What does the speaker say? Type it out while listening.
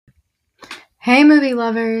Hey, movie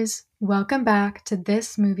lovers! Welcome back to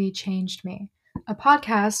This Movie Changed Me, a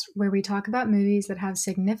podcast where we talk about movies that have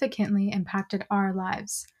significantly impacted our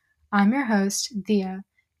lives. I'm your host, Thea,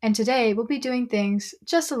 and today we'll be doing things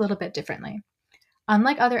just a little bit differently.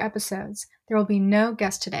 Unlike other episodes, there will be no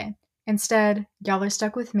guest today. Instead, y'all are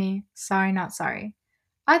stuck with me, sorry not sorry.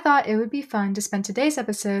 I thought it would be fun to spend today's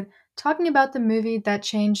episode talking about the movie that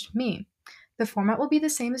changed me. The format will be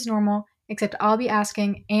the same as normal, except I'll be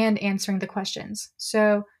asking and answering the questions,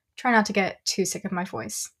 so try not to get too sick of my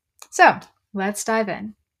voice. So, let's dive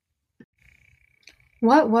in.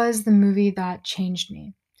 What was the movie that changed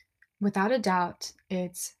me? Without a doubt,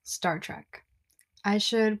 it's Star Trek. I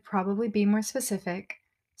should probably be more specific.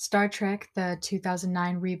 Star Trek, the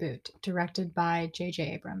 2009 reboot, directed by J.J.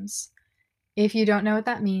 Abrams. If you don't know what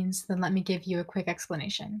that means, then let me give you a quick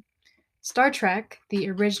explanation. Star Trek,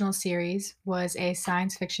 the original series, was a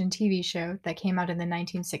science fiction TV show that came out in the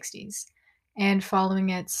 1960s. And following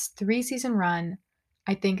its 3-season run,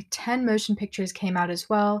 I think 10 motion pictures came out as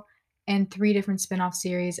well, and 3 different spin off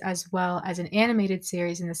series, as well as an animated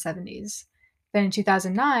series in the 70s. Then in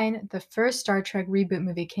 2009, the first Star Trek reboot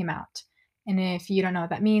movie came out. And if you don't know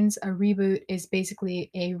what that means, a reboot is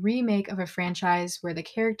basically a remake of a franchise where the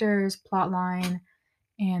characters, plotline,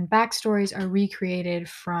 and backstories are recreated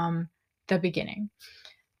from the beginning.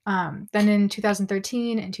 Then in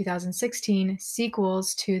 2013 and 2016,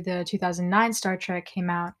 sequels to the 2009 Star Trek came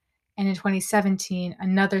out, and in 2017,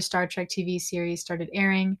 another Star Trek TV series started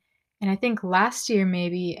airing, and I think last year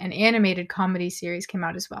maybe an animated comedy series came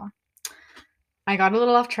out as well. I got a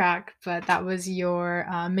little off track, but that was your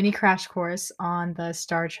mini crash course on the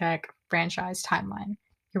Star Trek franchise timeline.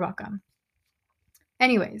 You're welcome.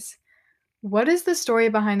 Anyways, what is the story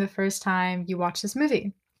behind the first time you watched this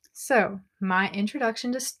movie? So, my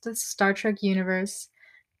introduction to the Star Trek universe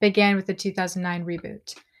began with the 2009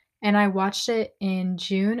 reboot, and I watched it in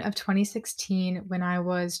June of 2016 when I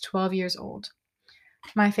was 12 years old.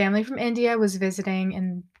 My family from India was visiting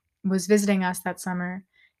us that summer,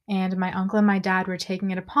 and my uncle and my dad were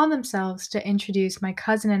taking it upon themselves to introduce my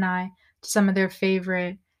cousin and I to some of their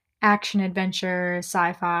favorite action adventure,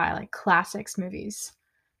 sci-fi, like classics movies.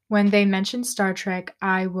 When they mentioned Star Trek,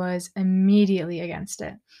 I was immediately against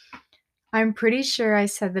it. I'm pretty sure I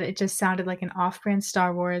said that it just sounded like an off brand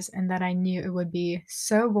Star Wars and that I knew it would be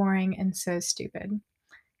so boring and so stupid.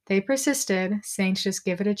 They persisted, saying to just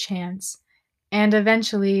give it a chance, and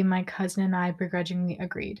eventually my cousin and I begrudgingly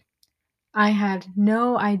agreed. I had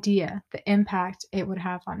no idea the impact it would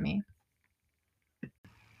have on me.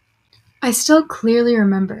 I still clearly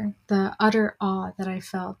remember the utter awe that I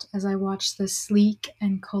felt as I watched the sleek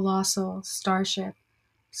and colossal starship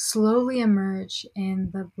slowly emerge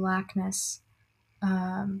in the blackness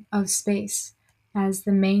of space as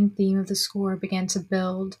the main theme of the score began to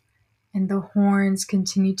build and the horns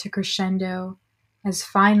continued to crescendo as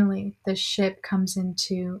finally the ship comes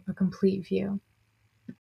into a complete view.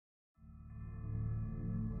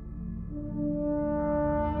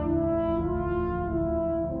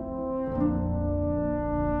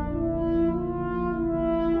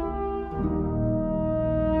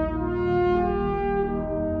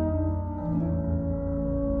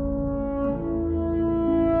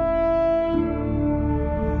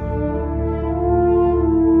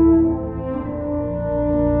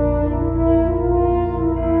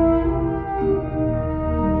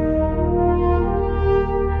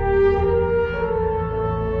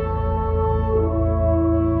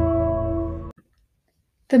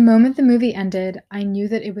 The moment the movie ended, I knew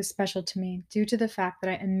that it was special to me due to the fact that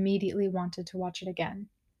I immediately wanted to watch it again.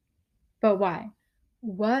 But why?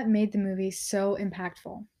 What made the movie so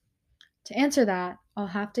impactful? To answer that, I'll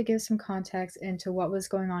have to give some context into what was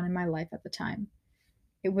going on in my life at the time.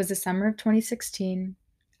 It was the summer of 2016.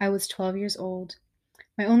 I was 12 years old.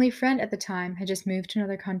 My only friend at the time had just moved to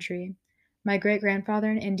another country. My great grandfather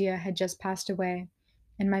in India had just passed away,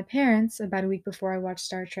 and my parents, about a week before I watched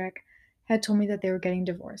Star Trek, had told me that they were getting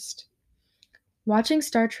divorced. Watching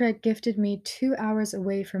Star Trek gifted me 2 hours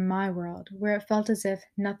away from my world, where it felt as if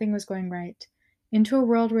nothing was going right, into a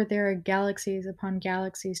world where there are galaxies upon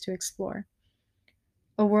galaxies to explore.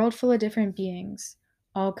 A world full of different beings,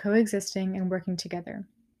 all coexisting and working together.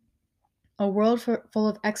 A world full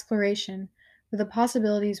of exploration, where the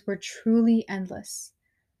possibilities were truly endless.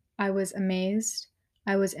 I was amazed,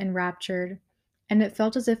 I was enraptured, and it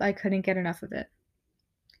felt as if I couldn't get enough of it.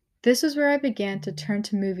 This was where I began to turn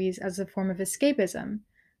to movies as a form of escapism,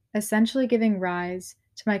 essentially giving rise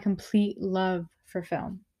to my complete love for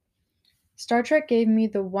film. Star Trek gave me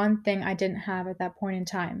the one thing I didn't have at that point in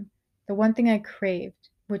time, the one thing I craved,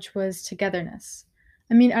 which was togetherness.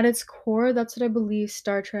 I mean, at its core, that's what I believe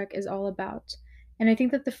Star Trek is all about. And I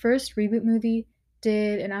think that the first reboot movie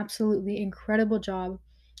did an absolutely incredible job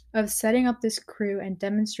of setting up this crew and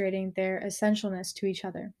demonstrating their essentialness to each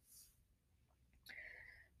other.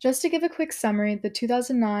 Just to give a quick summary, the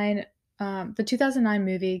 2009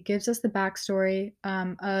 movie gives us the backstory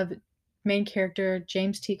of main character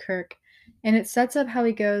James T. Kirk, and it sets up how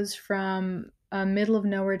he goes from a middle of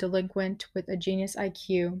nowhere delinquent with a genius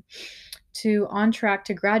IQ to on track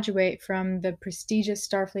to graduate from the prestigious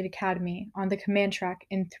Starfleet Academy on the command track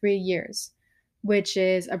in 3 years, which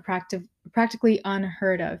is a practically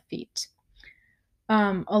unheard of feat.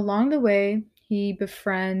 Along the way, he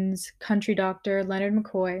befriends country doctor Leonard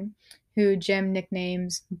McCoy, who Jim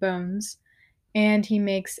nicknames Bones, and he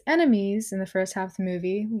makes enemies in the first half of the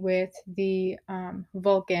movie with the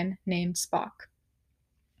Vulcan named Spock.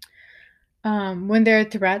 When there are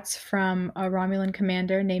threats from a Romulan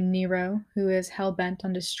commander named Nero, who is hell-bent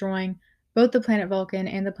on destroying both the planet Vulcan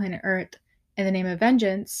and the planet Earth in the name of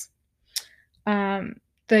vengeance, the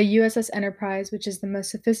USS Enterprise, which is the most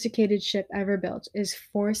sophisticated ship ever built, is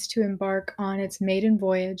forced to embark on its maiden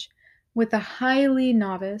voyage with a highly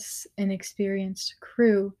novice, inexperienced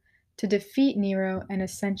crew to defeat Nero and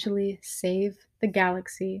essentially save the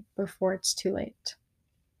galaxy before it's too late.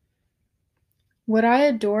 What I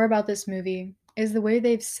adore about this movie is the way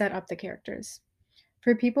they've set up the characters.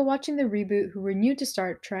 For people watching the reboot who were new to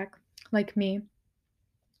Star Trek, like me,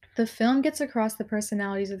 the film gets across the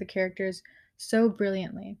personalities of the characters so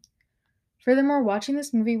brilliantly. Furthermore, watching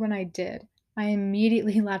this movie when I did, I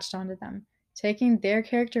immediately latched onto them, taking their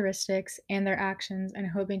characteristics and their actions and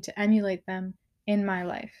hoping to emulate them in my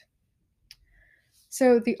life.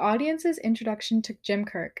 So the audience's introduction to Jim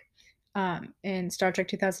Kirk in Star Trek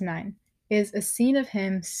 2009 is a scene of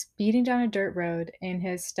him speeding down a dirt road in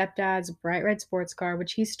his stepdad's bright red sports car,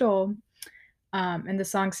 which he stole, and the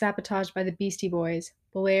song Sabotage by the Beastie Boys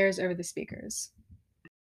blares over the speakers.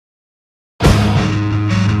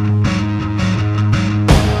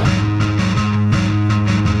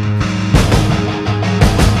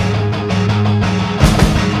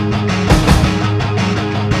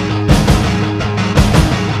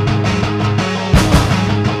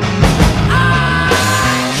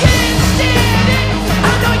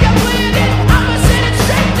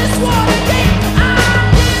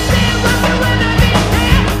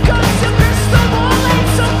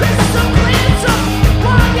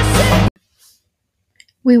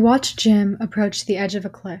 We watch Jim approach the edge of a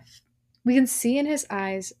cliff. We can see in his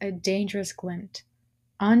eyes a dangerous glint,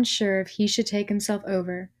 unsure if he should take himself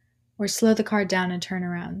over or slow the car down and turn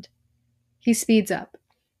around. He speeds up,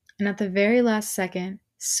 and at the very last second,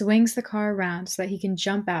 swings the car around so that he can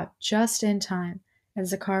jump out just in time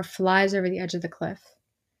as the car flies over the edge of the cliff.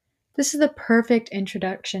 This is the perfect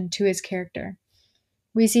introduction to his character.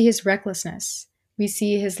 We see his recklessness, we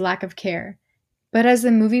see his lack of care, but as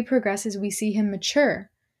the movie progresses, we see him mature,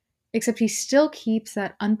 except he still keeps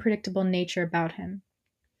that unpredictable nature about him.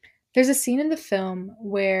 There's a scene in the film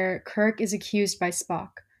where Kirk is accused by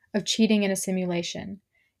Spock of cheating in a simulation,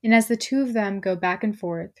 and as the two of them go back and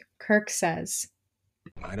forth, Kirk says,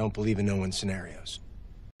 "I don't believe in no-win scenarios."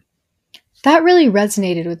 That really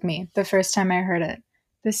resonated with me the first time I heard it.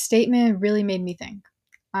 This statement really made me think.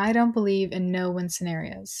 I don't believe in no-win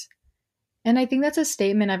scenarios. And I think that's a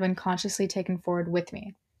statement I've unconsciously taken forward with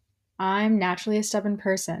me. I'm naturally a stubborn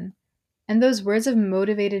person, and those words have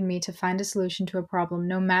motivated me to find a solution to a problem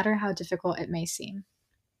no matter how difficult it may seem.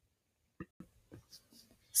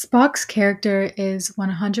 Spock's character is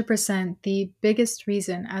 100% the biggest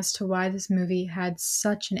reason as to why this movie had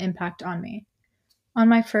such an impact on me. On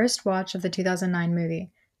my first watch of the 2009 movie,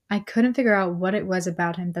 I couldn't figure out what it was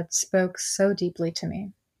about him that spoke so deeply to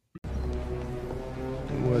me.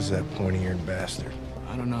 Who was that pointy-eared bastard?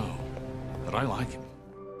 I don't know, but I like him.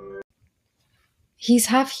 He's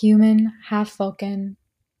half human, half Vulcan.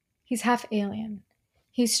 He's half alien.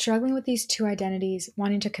 He's struggling with these two identities,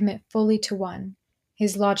 wanting to commit fully to one,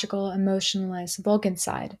 his logical, emotionless Vulcan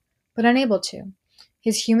side, but unable to.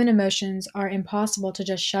 His human emotions are impossible to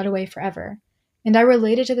just shut away forever, and I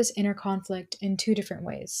related to this inner conflict in two different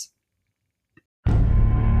ways.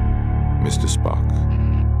 Mr. Spock,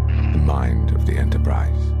 the mind of the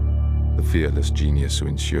Enterprise, the fearless genius who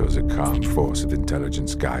ensures a calm force of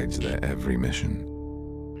intelligence guides their every mission.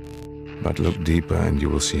 But look deeper and you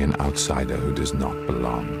will see an outsider who does not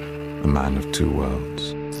belong, a man of two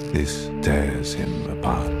worlds. This tears him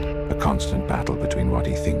apart, a constant battle between what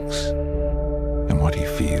he thinks and what he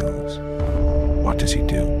feels. What does he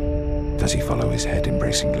do? Does he follow his head,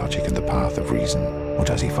 embracing logic and the path of reason, or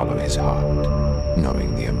does he follow his heart,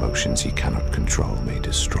 knowing the emotions he cannot control may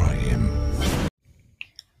destroy him?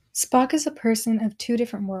 Spock is a person of two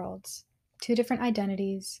different worlds, two different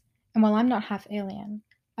identities, and while I'm not half alien,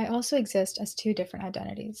 I also exist as two different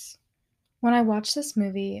identities. When I watched this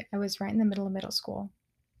movie, I was right in the middle of middle school,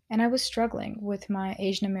 and I was struggling with my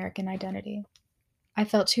Asian American identity. I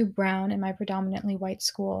felt too brown in my predominantly white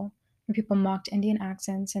school, where people mocked Indian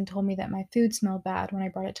accents and told me that my food smelled bad when I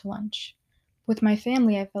brought it to lunch. With my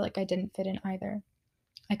family, I felt like I didn't fit in either.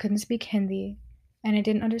 I couldn't speak Hindi, and I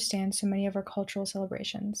didn't understand so many of our cultural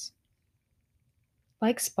celebrations.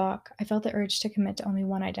 Like Spock, I felt the urge to commit to only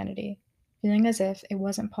one identity, feeling as if it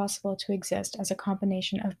wasn't possible to exist as a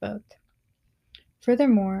combination of both.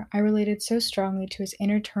 Furthermore, I related so strongly to his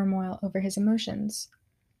inner turmoil over his emotions.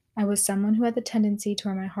 I was someone who had the tendency to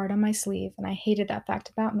wear my heart on my sleeve, and I hated that fact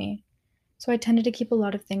about me, so I tended to keep a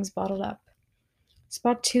lot of things bottled up.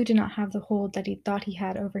 Spock too did not have the hold that he thought he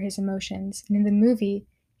had over his emotions, and in the movie,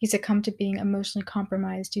 he succumbed to being emotionally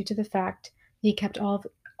compromised due to the fact that he kept all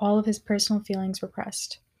of his personal feelings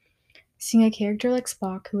repressed. Seeing a character like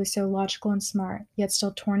Spock, who was so logical and smart, yet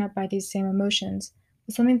still torn up by these same emotions,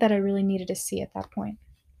 was something that I really needed to see at that point.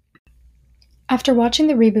 After watching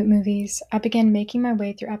the reboot movies, I began making my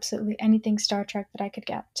way through absolutely anything Star Trek that I could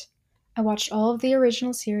get. I watched all of the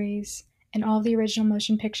original series and all of the original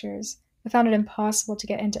motion pictures, but found it impossible to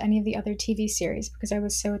get into any of the other TV series because I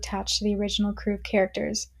was so attached to the original crew of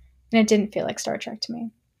characters, and it didn't feel like Star Trek to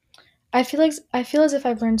me. I feel as if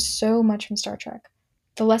I've learned so much from Star Trek.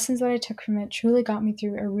 The lessons that I took from it truly got me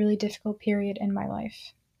through a really difficult period in my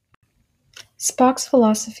life. Spock's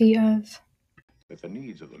philosophy of that the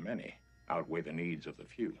needs of the many outweigh the needs of the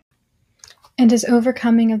few, and his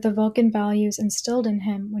overcoming of the Vulcan values instilled in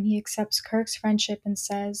him when he accepts Kirk's friendship and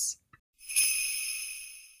says,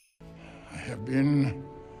 I have been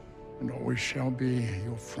and always shall be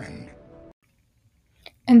your friend.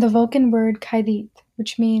 And the Vulcan word kaidit,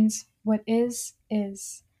 which means what is,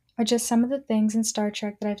 are just some of the things in Star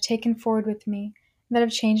Trek that I've taken forward with me and that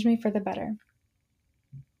have changed me for the better.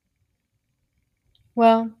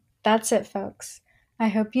 Well, that's it, folks. I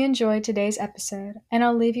hope you enjoyed today's episode, and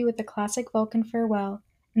I'll leave you with the classic Vulcan farewell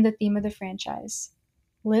and the theme of the franchise.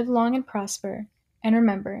 Live long and prosper, and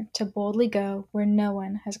remember to boldly go where no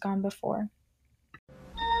one has gone before.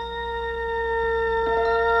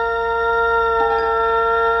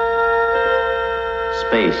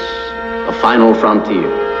 Space, the final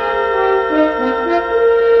frontier.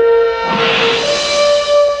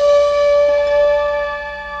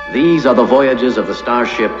 These are the voyages of the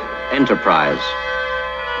starship Enterprise.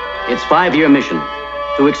 Its 5-year mission,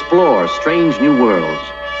 to explore strange new worlds,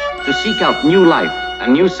 to seek out new life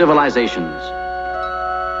and new civilizations,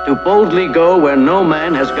 to boldly go where no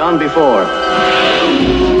man has gone before.